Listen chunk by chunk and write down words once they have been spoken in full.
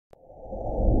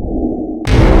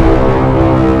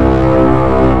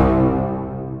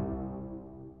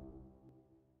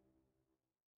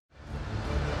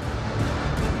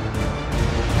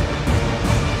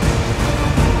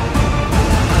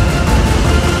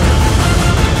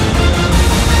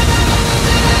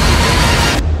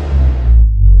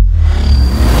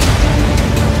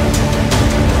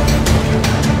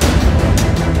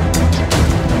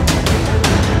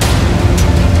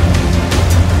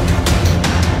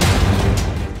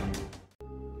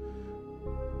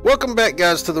Welcome back,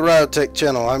 guys, to the Ryotek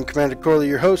channel. I'm Commander Corley,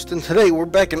 your host, and today we're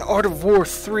back in Art of War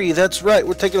 3. That's right,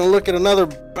 we're taking a look at another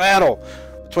battle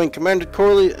between Commander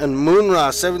Corley and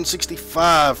Moonra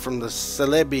 765 from the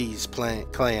Celebes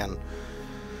clan.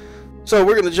 So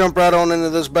we're going to jump right on into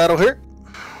this battle here,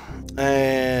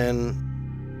 and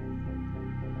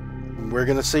we're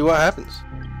going to see what happens.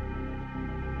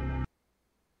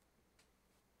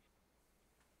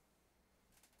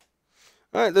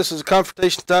 Alright, this is a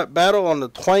confrontation type battle on the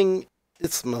Twang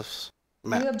Isthmus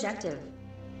map. New objective.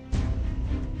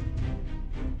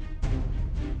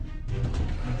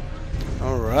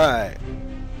 Alright.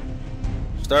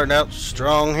 Starting out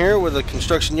strong here with a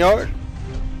construction yard.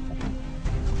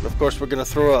 Of course, we're going to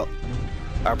throw up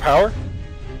our power.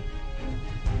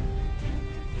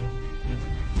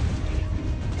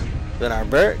 Then our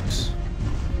barracks.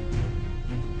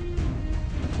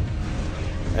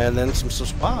 And then some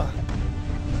supply.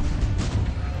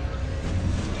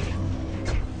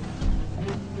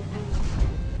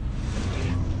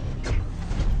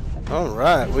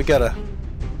 Alright, we got a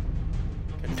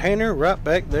container right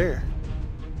back there.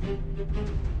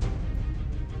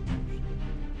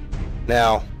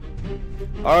 Now,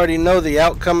 I already know the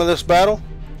outcome of this battle,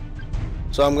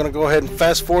 so I'm going to go ahead and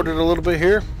fast forward it a little bit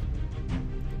here.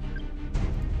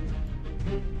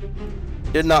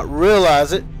 Did not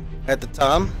realize it at the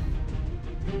time,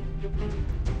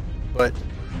 but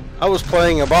I was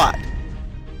playing a bot.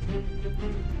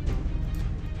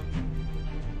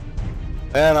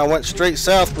 And I went straight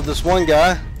south with this one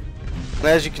guy, and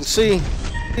as you can see,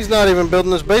 he's not even building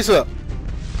his base up.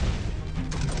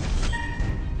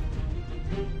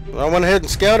 I went ahead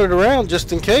and scouted around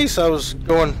just in case. I was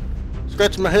going,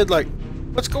 scratching my head like,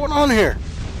 what's going on here?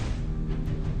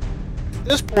 At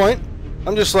this point,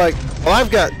 I'm just like, well,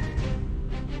 I've got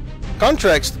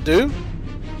contracts to do,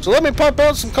 so let me pop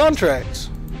out some contracts.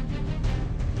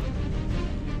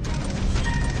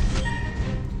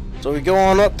 So we go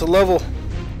on up to level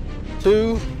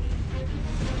 2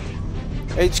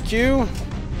 HQ.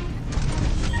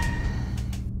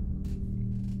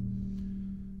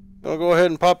 I'll go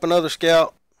ahead and pop another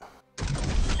scout.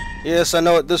 Yes, I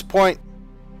know at this point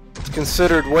it's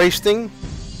considered wasting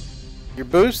your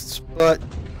boosts, but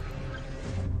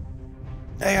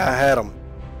hey, I had them.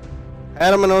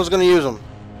 Had them and I was going to use them.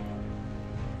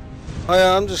 Oh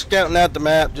yeah, I'm just scouting out the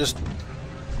map, just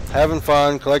having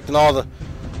fun, collecting all the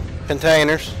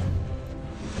containers.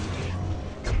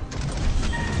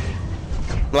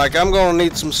 Like, I'm going to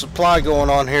need some supply going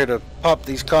on here to pop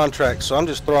these contracts, so I'm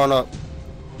just throwing up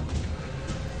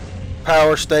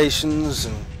power stations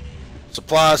and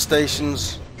supply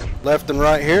stations left and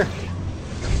right here.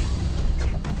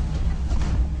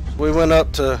 We went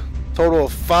up to a total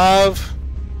of 5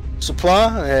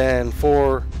 supply and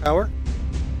 4 power.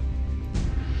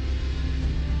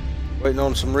 Waiting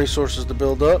on some resources to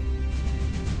build up.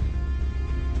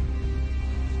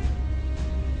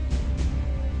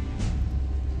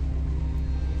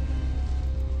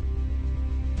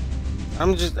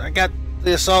 I got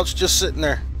the assaults just sitting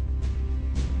there.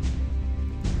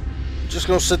 Just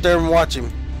gonna sit there and watch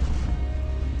him.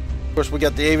 Of course, we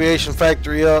got the aviation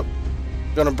factory up.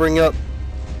 Gonna bring up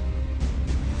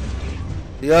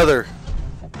the other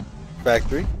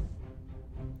factory.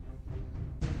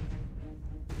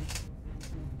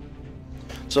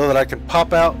 So that I can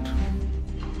pop out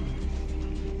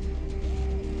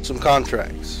some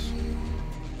contracts.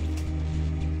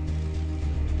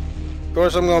 Of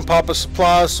course, I'm going to pop a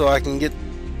supply so I can get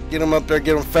them up there,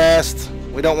 get them fast.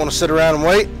 We don't want to sit around and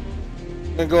wait.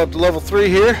 I'm going to go up to level 3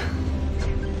 here.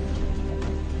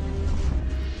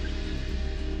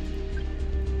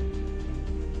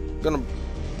 Going to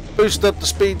boost up the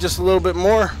speed just a little bit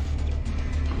more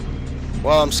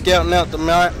while I'm scouting out the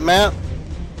map.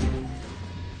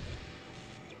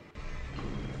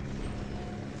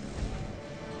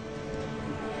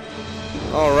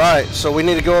 Alright, so we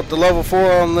need to go up to level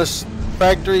 4 on this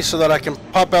factory so that I can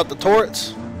pop out the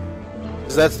turrets,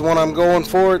 because that's the one I'm going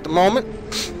for at the moment.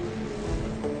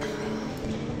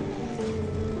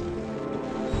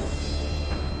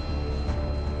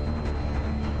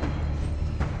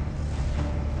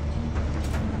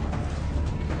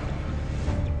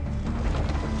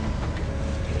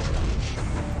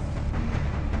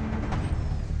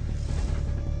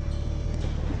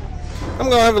 I'm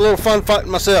going to have a little fun fighting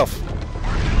myself.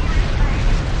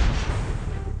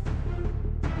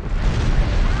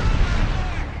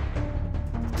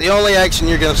 The only action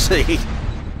you're going to see.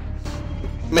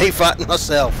 Me fighting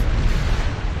myself.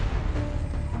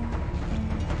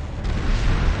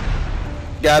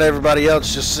 Got everybody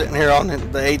else just sitting here on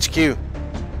the HQ.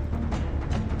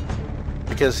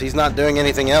 because he's not doing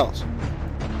anything else.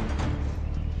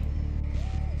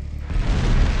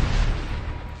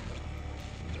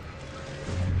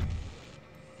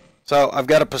 So I've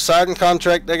got a Poseidon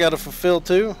contract I gotta fulfill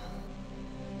too.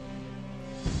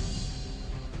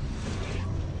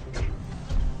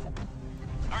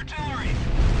 Artillery.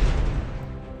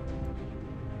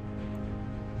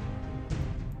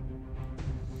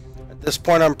 At this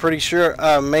point I'm pretty sure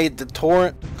I made the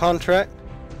Torrent contract.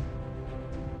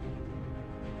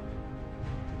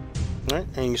 Alright,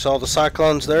 and you saw the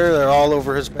Cyclones there, they're all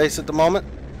over his base at the moment.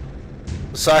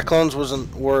 The Cyclones was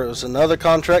another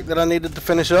contract that I needed to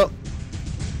finish up.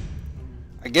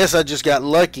 I guess I just got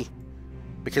lucky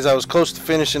because I was close to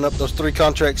finishing up those 3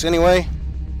 contracts anyway.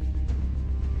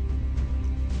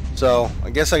 So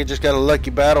I guess I just got a lucky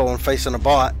battle on facing a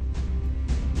bot.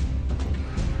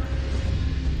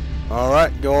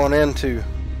 Alright, going into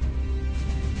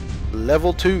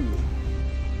level 2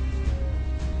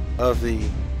 of the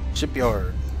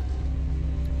shipyard.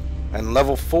 And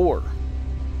level 4.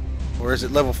 Or is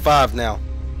it level 5 now?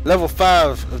 Level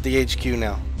 5 of the HQ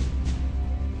now.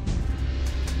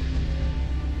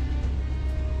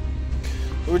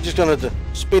 We're just going to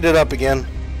speed it up again.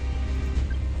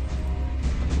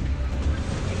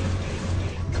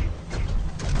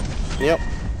 Yep.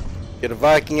 Get a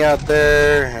Viking out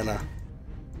there and a...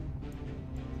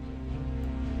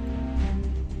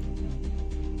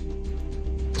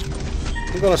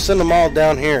 I'm going to send them all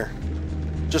down here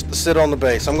just to sit on the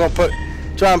base. I'm going to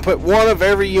try and put one of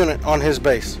every unit on his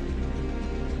base.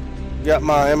 Got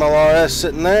my MLRS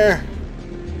sitting there.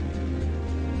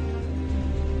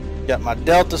 Got my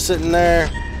Delta sitting there.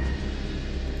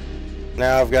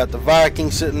 Now I've got the Viking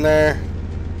sitting there.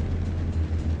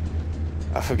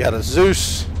 I've got a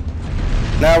Zeus.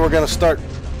 Now we're going to start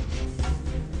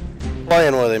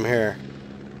playing with him here.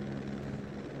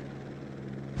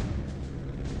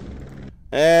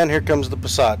 And here comes the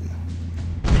Poseidon.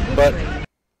 But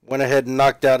went ahead and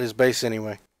knocked out his base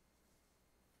anyway.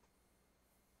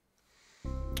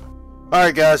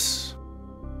 Alright guys,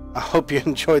 I hope you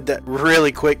enjoyed that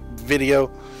really quick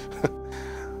video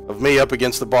of me up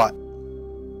against the bot.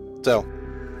 So,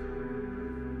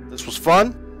 this was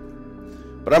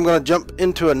fun, but I'm going to jump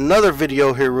into another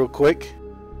video here real quick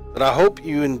that I hope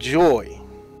you enjoy.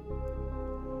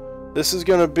 This is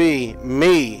going to be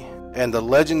me and the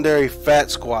legendary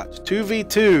Fatsquatch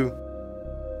 2v2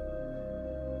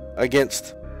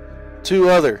 against 2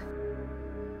 other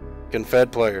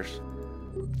Confed players.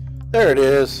 There it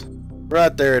is.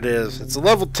 Right there it is. It's a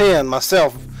level 10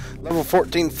 myself. Level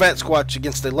 14 Fatsquatch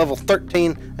against a level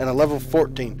 13 and a level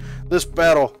 14. This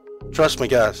battle, trust me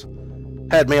guys,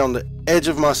 had me on the edge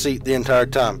of my seat the entire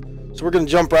time. So we're going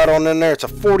to jump right on in there. It's a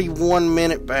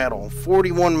 41-minute battle.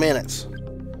 41 minutes.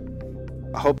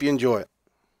 I hope you enjoy it.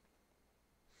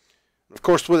 Of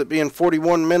course, with it being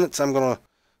 41 minutes, I'm going to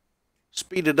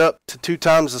speed it up to 2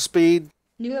 times the speed.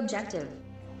 New objective.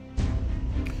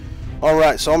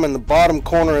 Alright, so I'm in the bottom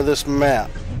corner of this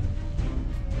map.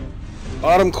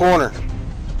 Bottom corner.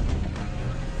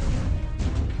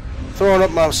 Throwing up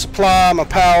my supply, my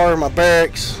power, my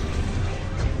barracks.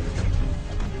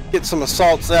 Get some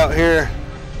assaults out here.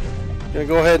 Gonna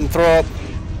go ahead and throw up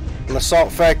an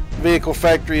assault vehicle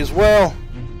factory as well.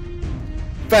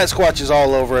 Fatsquatch is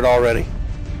all over it already.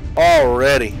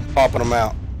 Already popping them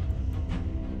out.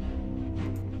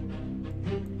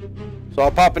 So I'll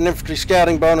pop an infantry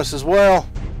scouting bonus as well.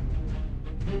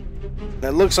 And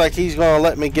it looks like he's going to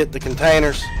let me get the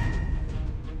containers.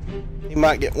 He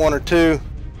might get 1 or 2.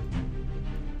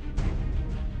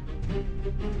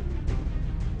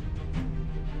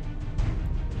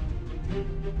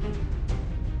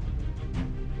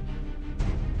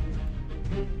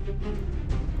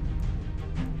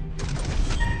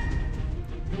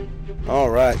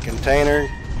 Alright, container.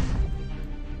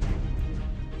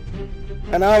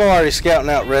 And I'm already scouting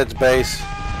out Red's base.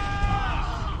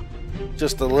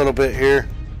 Just a little bit here.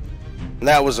 And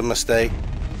that was a mistake.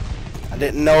 I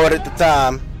didn't know it at the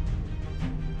time,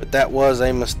 but that was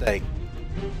a mistake.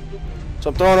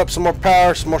 So I'm throwing up some more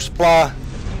power, some more supply.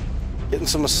 Getting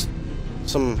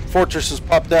some fortresses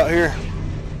popped out here.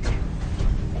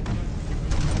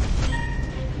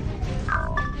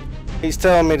 He's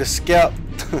telling me to scout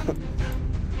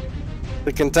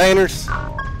the containers.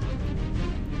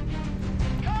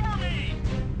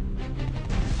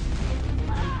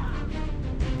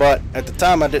 But at the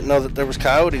time I didn't know that there was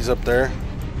coyotes up there.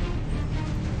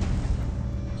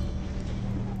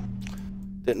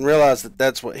 Didn't realize that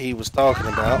that's what he was talking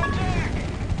about.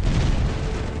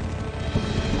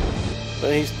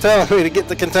 But he's telling me to get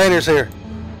the containers here.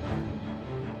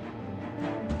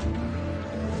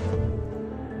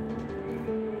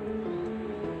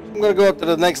 I'm going to go up to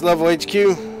the next level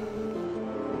HQ.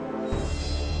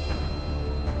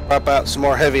 Pop out some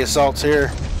more heavy assaults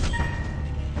here.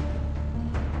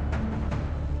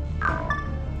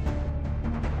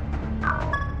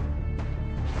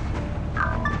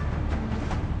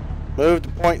 Move to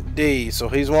point D. So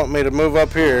he's wanting me to move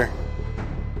up here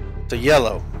to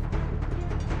yellow.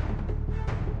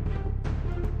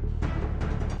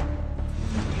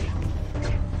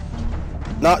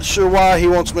 Not sure why he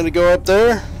wants me to go up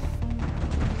there.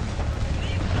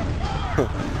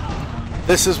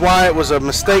 This is why it was a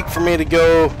mistake for me to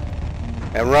go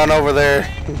and run over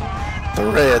there. The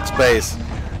Red's base.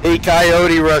 He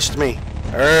coyote rushed me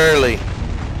early.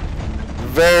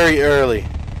 Very early.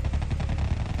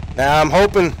 Now I'm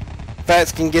hoping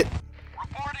Fats can get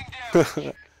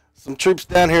some troops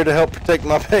down here to help protect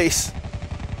my base.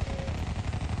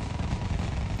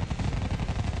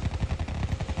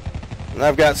 And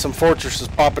I've got some fortresses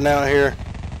popping out here.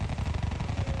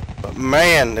 But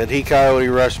man, did he coyote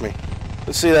rush me.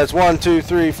 Let's see, that's 1, 2,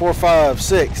 3, 4, 5,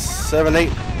 6, 7,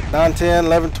 8, 9, 10,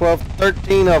 11, 12,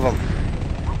 13 of them.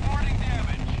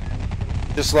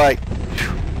 Just like,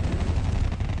 whew,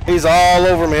 he's all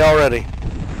over me already.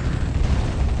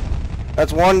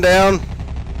 That's one down.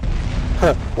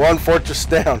 One fortress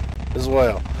down as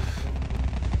well.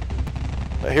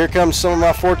 But here comes some of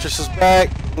my fortresses back.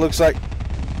 Looks like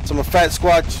some of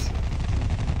Fatsquatch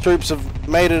troops have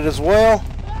made it as well.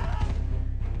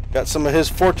 Got some of his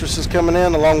fortresses coming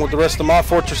in along with the rest of my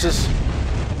fortresses.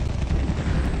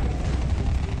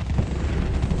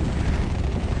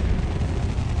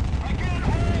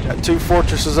 Got 2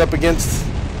 fortresses up against,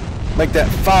 make that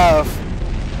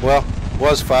 5. Well,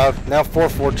 was 5. Now 4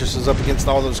 fortresses up against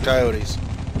all those coyotes.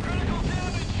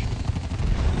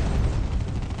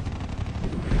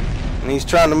 And he's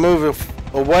trying to move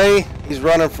away. He's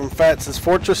running from Fats's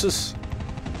fortresses.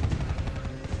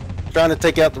 Trying to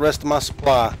take out the rest of my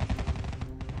supply.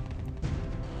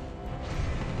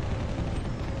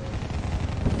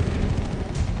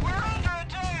 We're under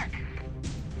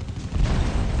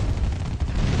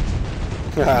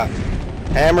attack.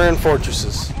 Hammer and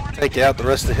fortresses. Take out the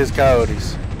rest of his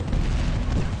coyotes.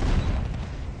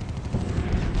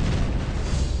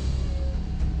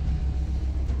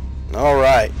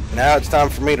 Alright, now it's time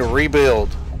for me to rebuild.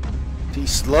 He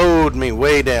slowed me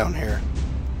way down here.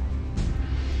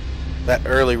 That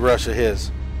early rush of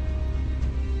his.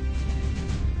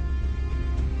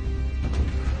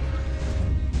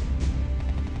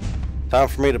 Time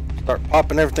for me to start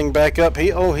popping everything back up.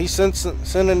 He's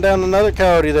sending down another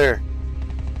coyote there.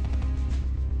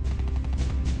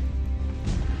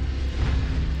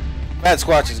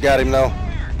 Fatsquatch has got him though.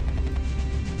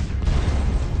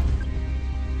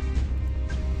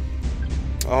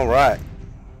 Alright.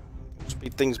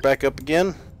 Speed things back up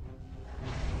again.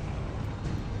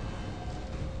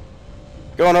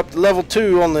 Going up to level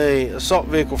 2 on the assault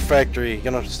vehicle factory.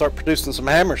 Gonna start producing some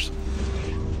hammers.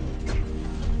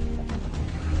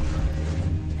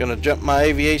 Gonna jump my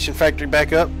aviation factory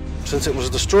back up since it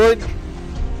was destroyed.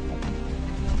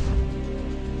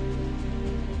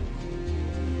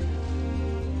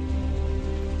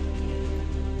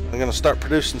 I'm gonna start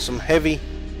producing some heavy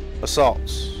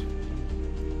assaults.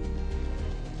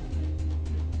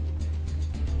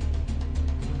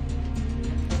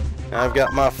 Now I've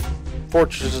got my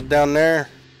fortresses down there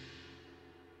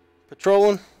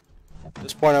patrolling. At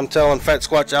this point I'm telling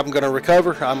Fatsquatch I'm gonna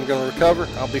recover.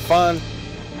 I'll be fine.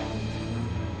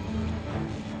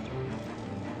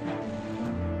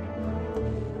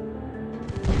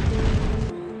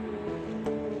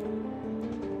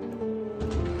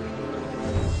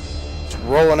 Just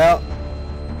rolling out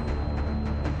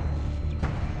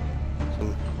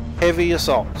some heavy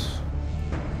assaults.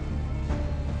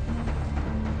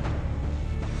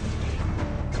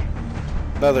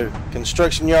 Another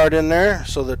construction yard in there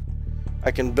so that I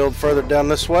can build further down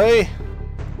this way.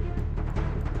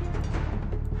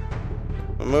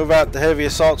 We'll move out the heavy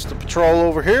assaults to patrol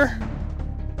over here.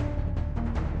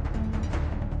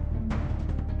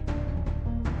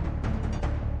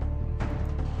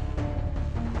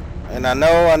 And I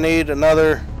know I need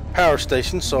another power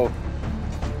station, so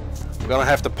I'm gonna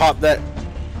have to pop that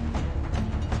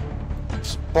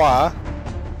supply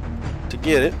to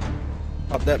get it.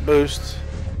 Pop that boost.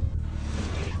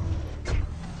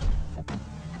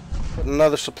 Put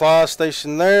another supply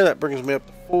station there. That brings me up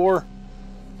to 4.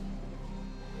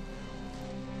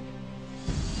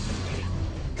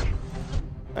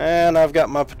 And I've got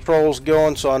my patrols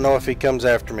going, so I know if he comes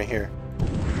after me here.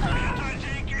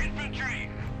 Anti-tank infantry.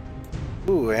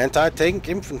 Ooh, anti-tank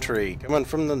infantry coming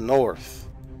from the north.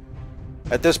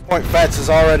 At this point, Fats is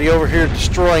already over here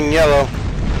destroying yellow.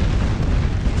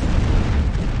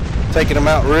 Taking him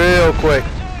out real quick.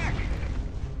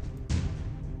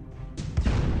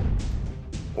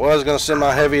 Was gonna send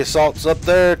my heavy assaults up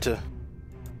there to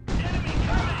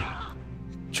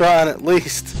try and at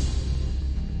least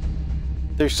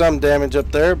do some damage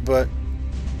up there, but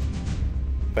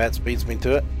Fats beats me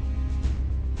to it.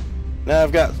 Now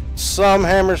I've got some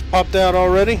hammers popped out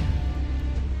already.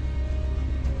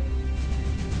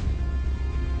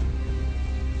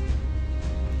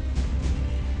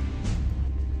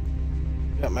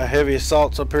 Got my heavy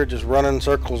assaults up here just running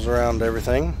circles around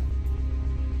everything.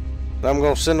 I'm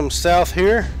going to send them south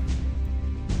here.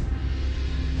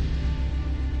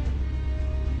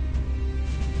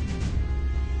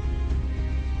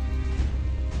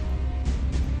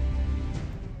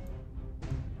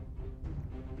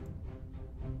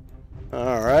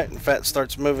 Alright, and Fat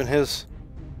starts moving his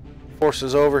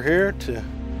forces over here to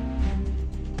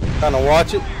kind of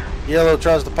watch it. Yellow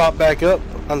tries to pop back up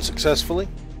unsuccessfully.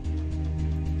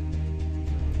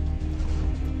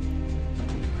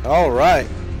 Alright.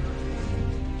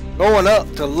 Going up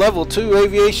to level 2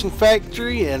 aviation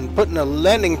factory and putting a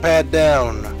landing pad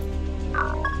down.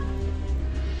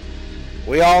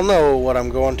 We all know what I'm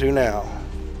going to now.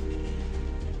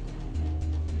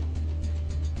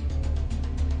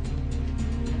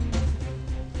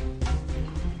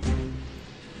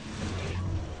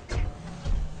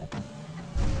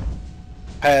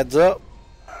 Pads up.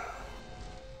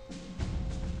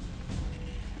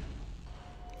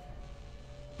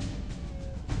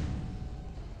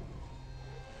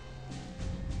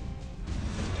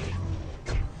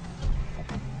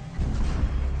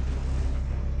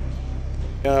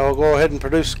 I'll go ahead and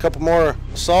produce a couple more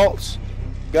assaults.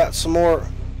 Got some more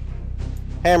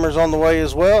hammers on the way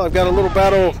as well. I've got a little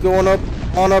battle going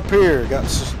on up here.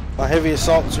 My heavy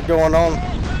assaults are going on,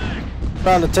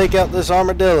 trying to take out this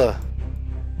armadillo.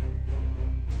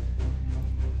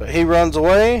 But he runs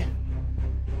away.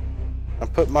 I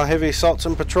put my heavy assaults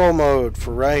in patrol mode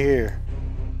for right here.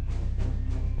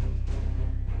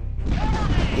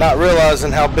 Not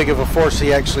realizing how big of a force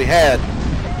he actually had.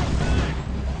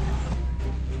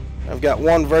 I've got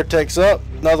one vertex up,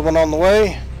 another one on the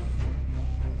way.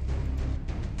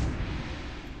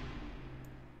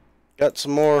 Got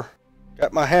some more.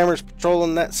 Got my hammers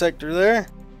patrolling that sector there.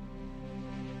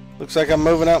 Looks like I'm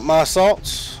moving out my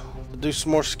assaults to do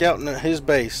some more scouting at his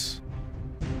base.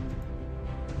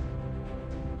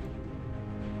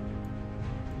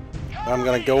 I'm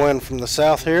gonna go in from the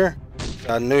south here.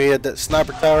 I knew he had that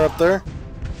sniper tower up there.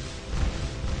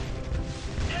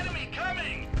 Enemy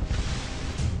coming!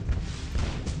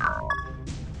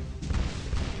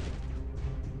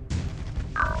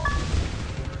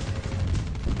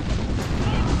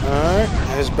 Alright,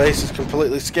 his base is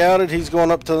completely scouted. He's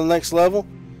going up to the next level.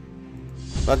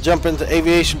 I jump into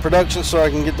aviation production so I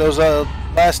can get those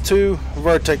last two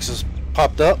vertexes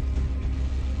popped up.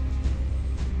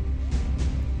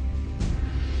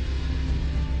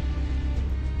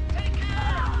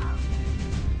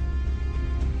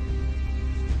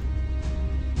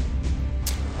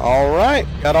 Alright,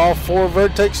 got all four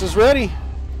vertexes ready.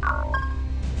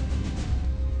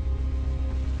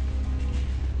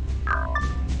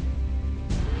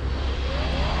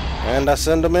 And I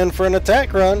send them in for an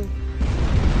attack run.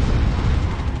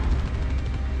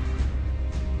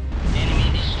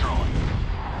 Enemy destroyed.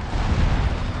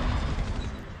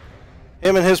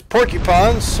 Him and his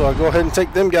porcupines, so I go ahead and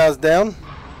take them guys down.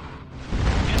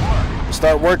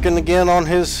 Start working again on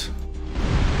his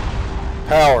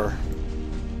power.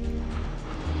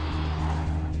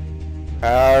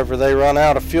 However, they run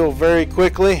out of fuel very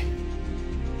quickly.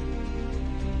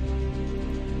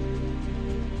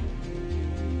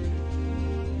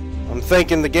 I'm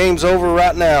thinking the game's over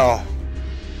right now.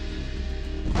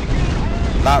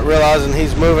 Not realizing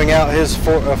he's moving out his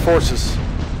forces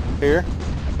here.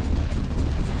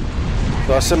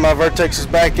 So I send my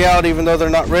vertexes back out even though they're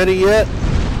not ready yet.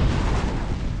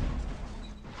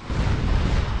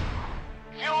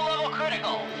 Fuel level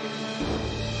critical.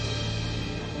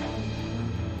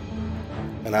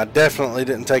 And I definitely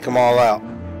didn't take them all out.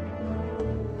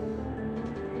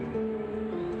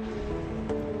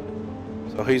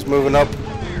 So he's moving up,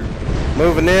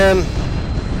 moving in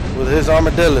with his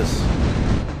armadillos.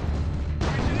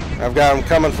 I've got them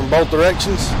coming from both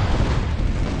directions.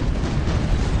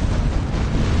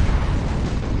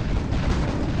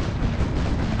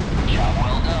 Job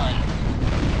well done.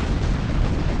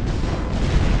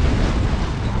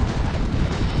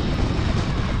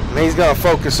 And he's going to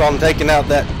focus on taking out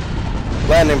that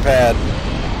landing pad,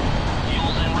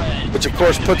 Fuel's in red. which of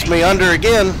course puts me under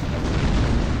again.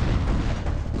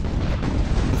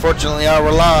 Unfortunately, I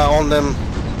rely on them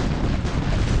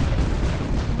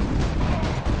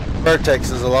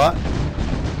vertexes a lot.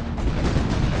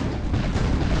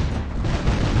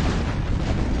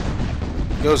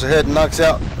 Goes ahead and knocks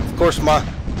out, of course, my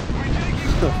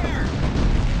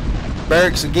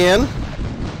barracks again.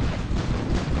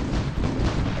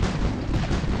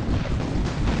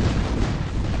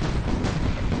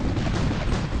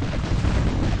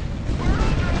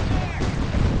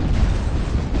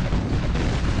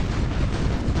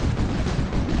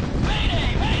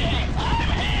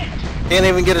 Can't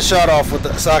even get a shot off with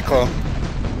the Cyclone.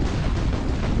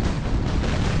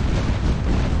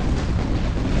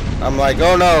 I'm like,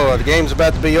 oh no, the game's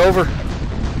about to be over.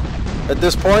 At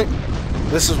this point,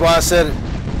 this is why I said it.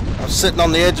 I was sitting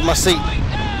on the edge of my seat.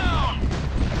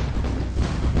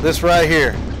 This right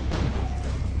here.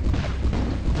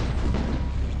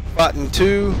 Fighting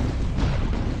 2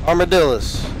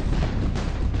 armadillos.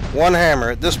 1 hammer.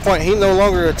 At this point, he no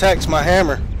longer attacks my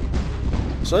hammer.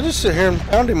 So I just sit here and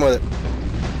pound him with it.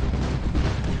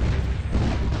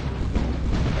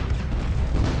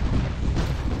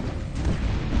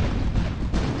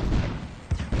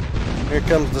 Here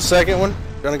comes the second one.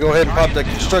 Gonna go ahead and pop the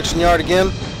construction yard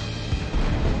again.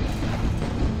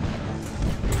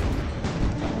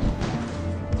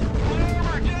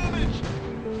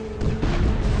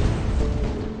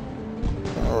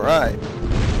 Alright.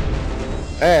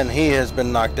 And he has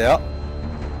been knocked out.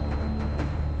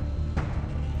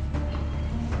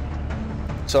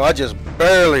 So I just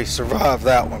barely survived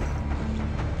that one.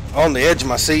 On the edge of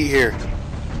my seat here.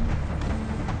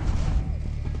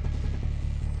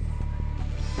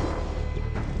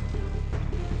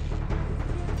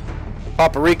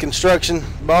 Pop a reconstruction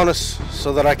bonus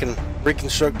so that I can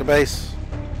reconstruct the base.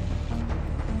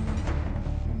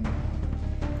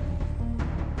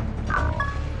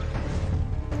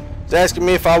 He's asking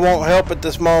me if I won't help at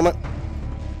this moment.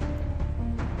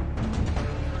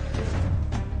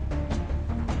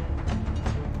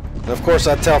 And of course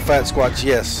I tell Fatsquatch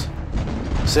yes.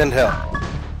 Send help.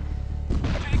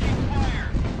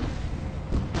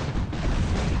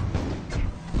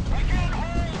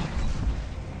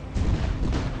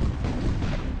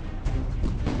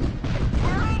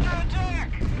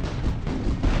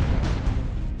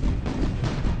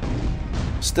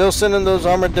 Still sending those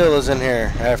armadillos in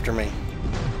here after me.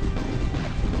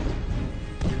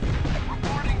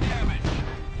 Reporting damage.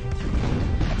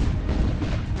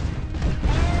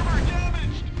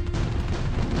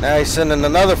 Now he's sending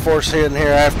another force in here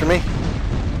after me.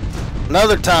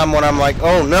 Another time when I'm like,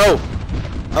 oh no,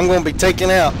 I'm going to be taken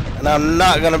out and I'm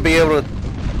not going to be able to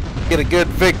get a good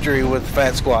victory with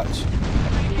Fatsquatch.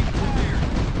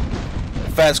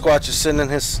 Fatsquatch is sending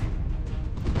his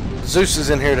Zeus's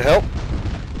in here to help.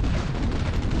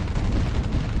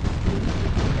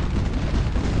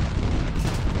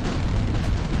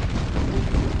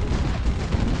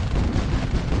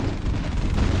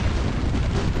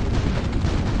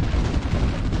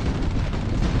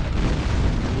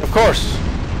 Of course,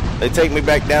 they take me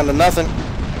back down to nothing.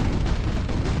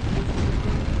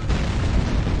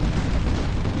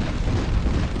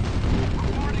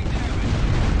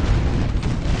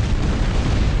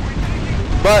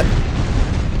 But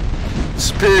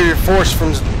superior force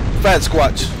from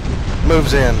Fatsquatch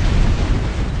moves in.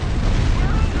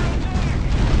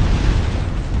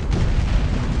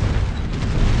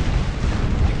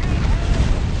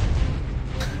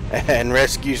 And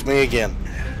rescues me again.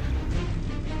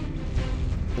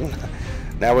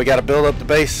 Now we got to build up the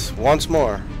base once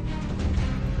more.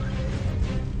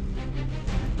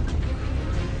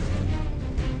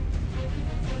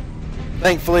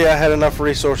 Thankfully, I had enough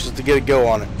resources to get a go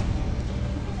on it.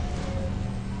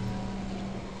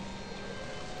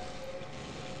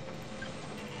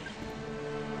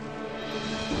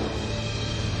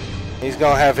 He's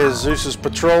gonna have his Zeus's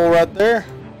patrol right there.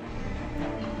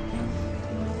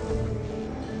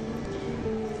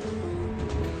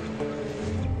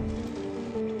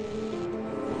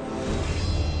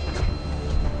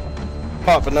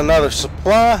 Popping another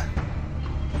supply.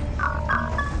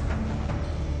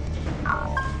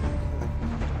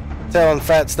 Telling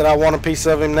Fats that I want a piece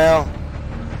of him now.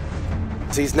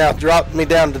 He's now dropped me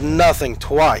down to nothing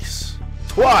twice.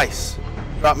 Twice!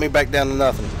 Dropped me back down to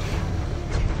nothing.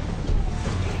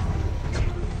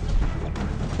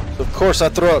 So of course I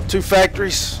throw up 2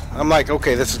 factories. I'm like,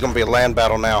 okay, this is going to be a land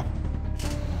battle now.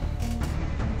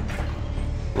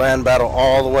 Land battle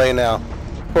all the way now.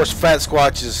 Of course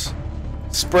Fatsquatch is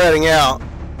spreading out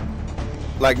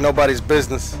like nobody's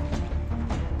business.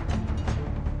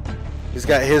 He's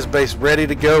got his base ready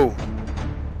to go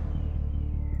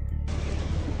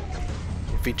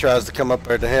if he tries to come up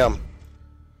there to him.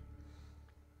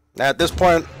 Now at this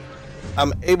point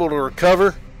I'm able to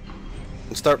recover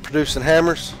and start producing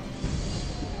hammers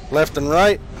left and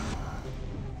right.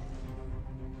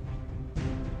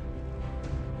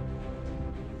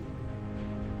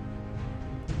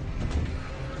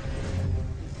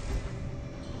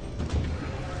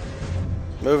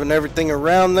 Moving everything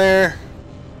around there.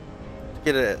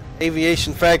 Get an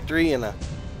aviation factory and of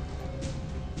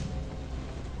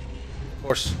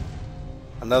course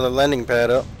another landing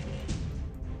pad up.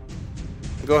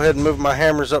 Go ahead and move my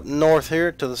hammers up north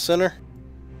here to the center.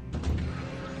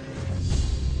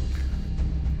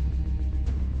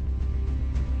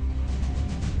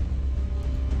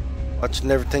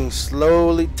 Watching everything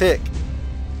slowly tick.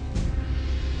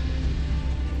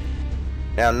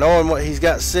 Now, knowing what he's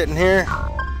got sitting here,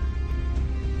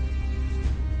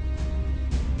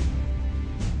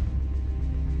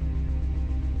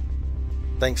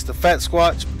 thanks to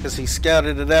Fatsquatch, because he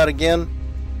scouted it out again.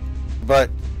 But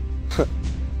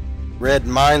Red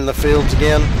mined the fields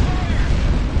again.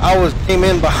 I came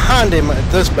in behind him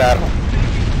at this battle.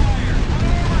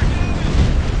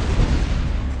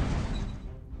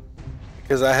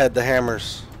 Because I had the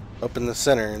hammers up in the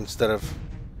center instead of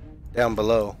down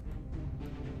below.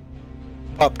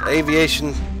 Popped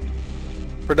aviation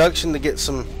production to get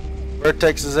some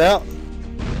vertexes out.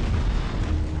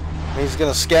 He's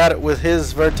going to scout it with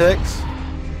his vertex.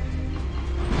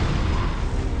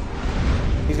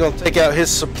 He's going to take out his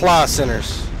supply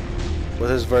centers with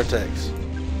his vertex.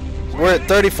 So we're at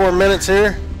 34 minutes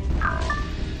here.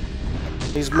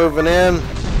 He's moving in.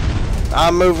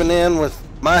 I'm moving in with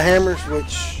my hammers,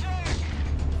 which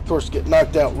of course get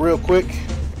knocked out real quick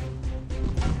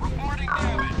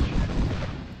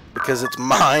because it's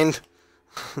mined.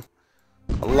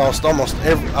 I lost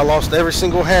every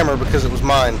single hammer because it was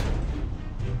mined.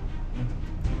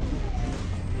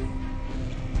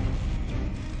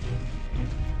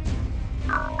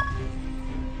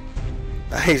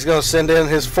 He's gonna send in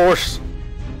his force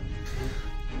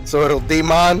so it'll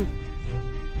demine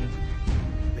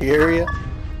the area.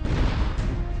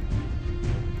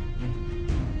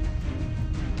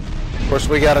 Of course,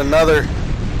 we got another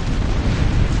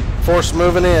force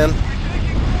moving in.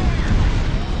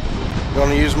 I'm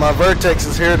gonna use my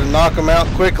vertexes here to knock him out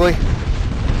quickly,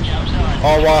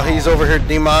 all while he's over here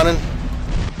demining.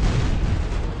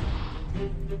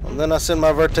 And then I send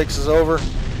my vertexes over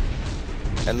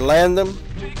and land them.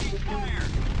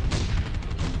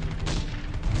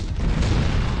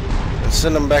 And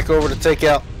send them back over to take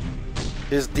out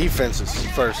his defenses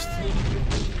first.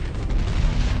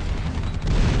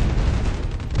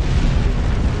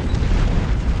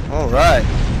 Alright.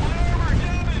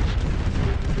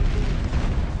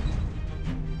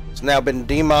 It's now been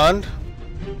demined.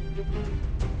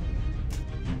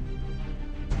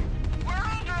 We're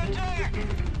under attack.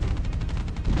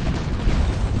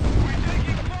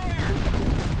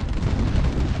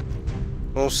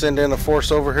 We'll send in a force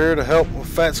over here to help with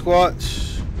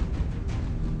Fatsquatch.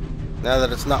 Now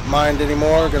that it's not mined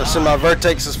anymore, I'm gonna send my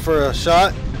vertexes for a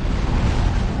shot.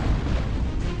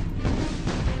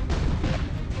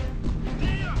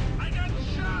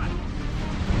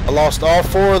 I lost all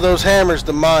 4 of those hammers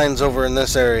to mines over in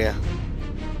this area.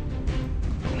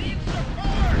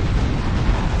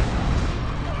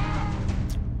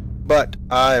 But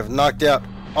I have knocked out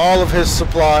all of his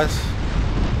supplies,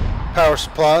 power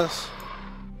supplies.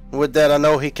 With that, I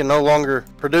know he can no longer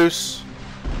produce.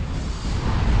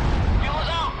 Fuel is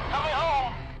out. Coming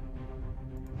home.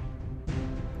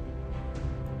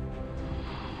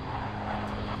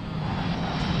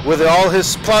 With all his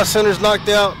supply centers knocked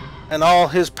out and all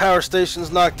his power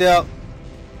stations knocked out,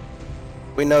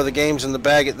 we know the game's in the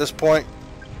bag at this point.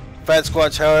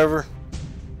 Fatsquatch, however,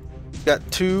 got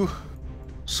 2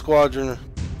 squadrons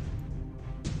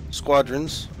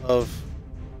of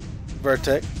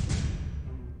Ryotek.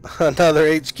 Another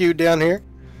HQ down here.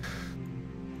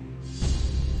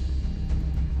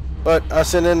 But I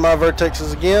sent in my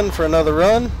vertexes again for another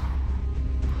run.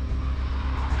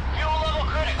 Fuel level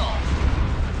critical.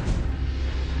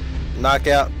 Knock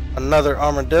out another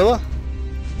armadillo.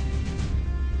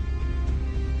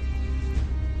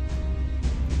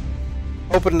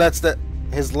 Hoping that's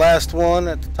his last one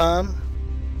at the time.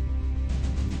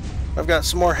 I've got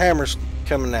some more hammers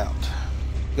coming out.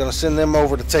 Gonna send them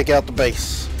over to take out the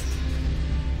base.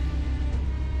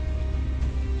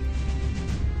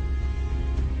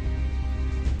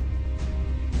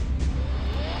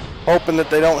 Hoping that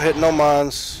they don't hit no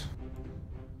mines.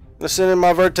 Gonna send in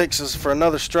my vertexes for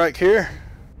another strike here.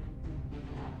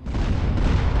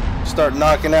 Start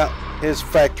knocking out his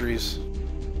factories.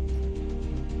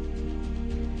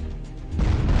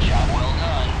 Job well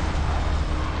done.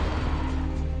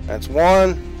 That's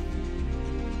one.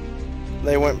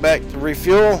 They went back to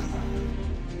refuel.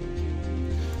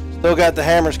 Still got the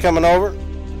hammers coming over.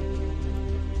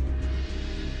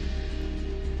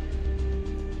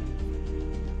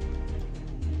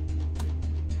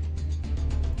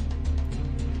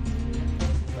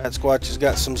 Fatsquatch has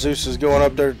got some Zeus's going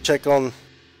up there to check on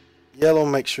Yellow,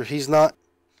 make sure he's not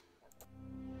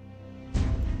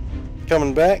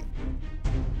coming back.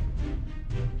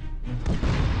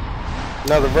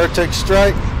 Another Ryotek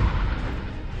strike.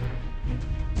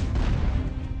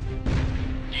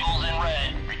 Fuel's in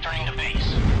red. Returning to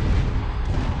base.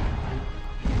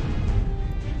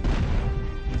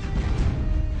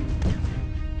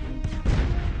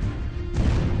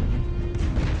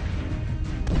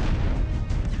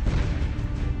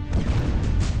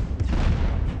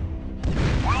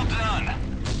 Well done.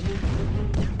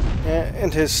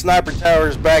 And his sniper tower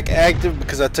is back active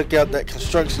because I took out that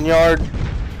construction yard.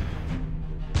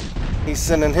 He's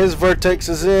sending his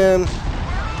vertexes in.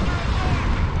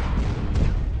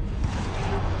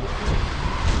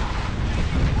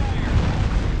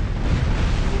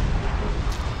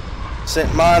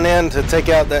 Sent mine in to take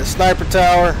out that sniper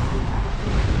tower.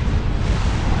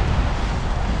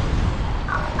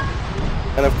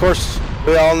 And of course,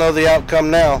 we all know the outcome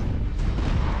now.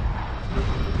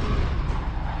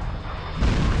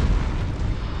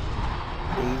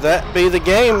 And that be the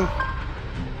game.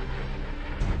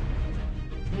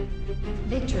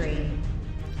 Victory.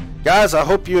 Guys, I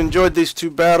hope you enjoyed these two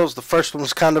battles. The first one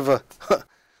was kind of a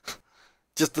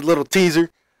just a little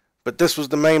teaser, but this was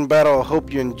the main battle. I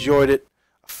hope you enjoyed it.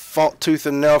 I fought tooth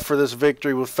and nail for this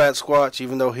victory with Fatsquatch,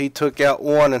 even though he took out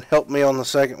one and helped me on the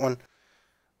second one.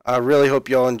 I really hope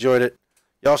y'all enjoyed it.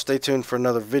 Y'all stay tuned for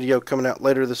another video coming out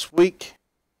later this week.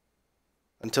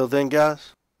 Until then,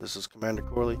 guys, this is Commander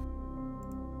Corley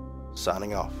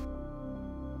signing off.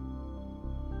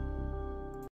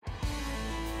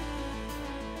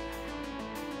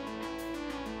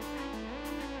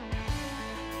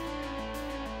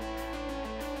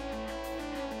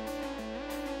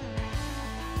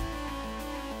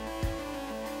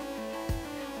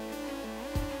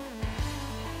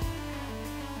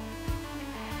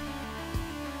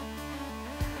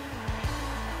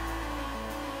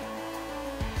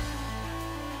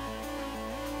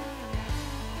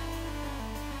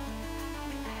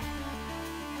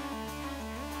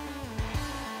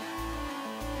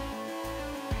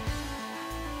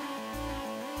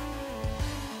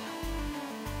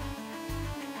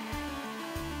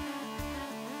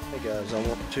 Hey guys, I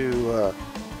want to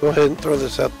go ahead and throw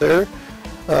this out there.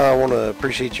 I want to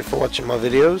appreciate you for watching my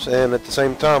videos, and at the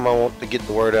same time I want to get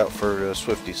the word out for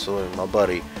Swifty Saloon, my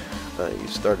buddy. He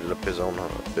started up his own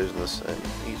business, and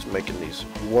he's making these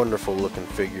wonderful looking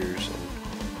figures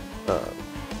and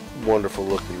wonderful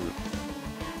looking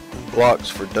blocks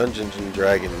for Dungeons and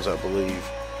Dragons, I believe.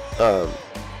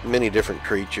 Many different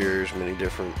creatures, many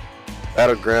different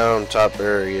battleground type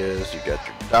areas. You got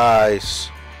your dice,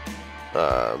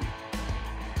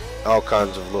 all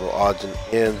kinds of little odds and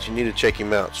ends. You need to check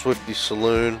him out, Swifty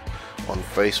Saloon on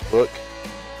Facebook,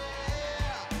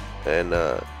 and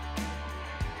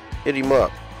hit him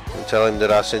up and tell him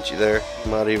that I sent you there.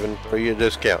 He might even throw you a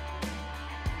discount.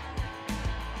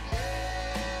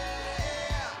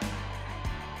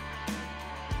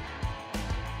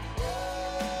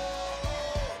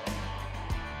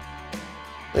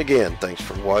 Again, thanks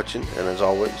for watching, and as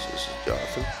always, this is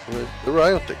Jonathan with the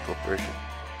Ryotek Corporation.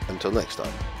 Until next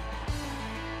time.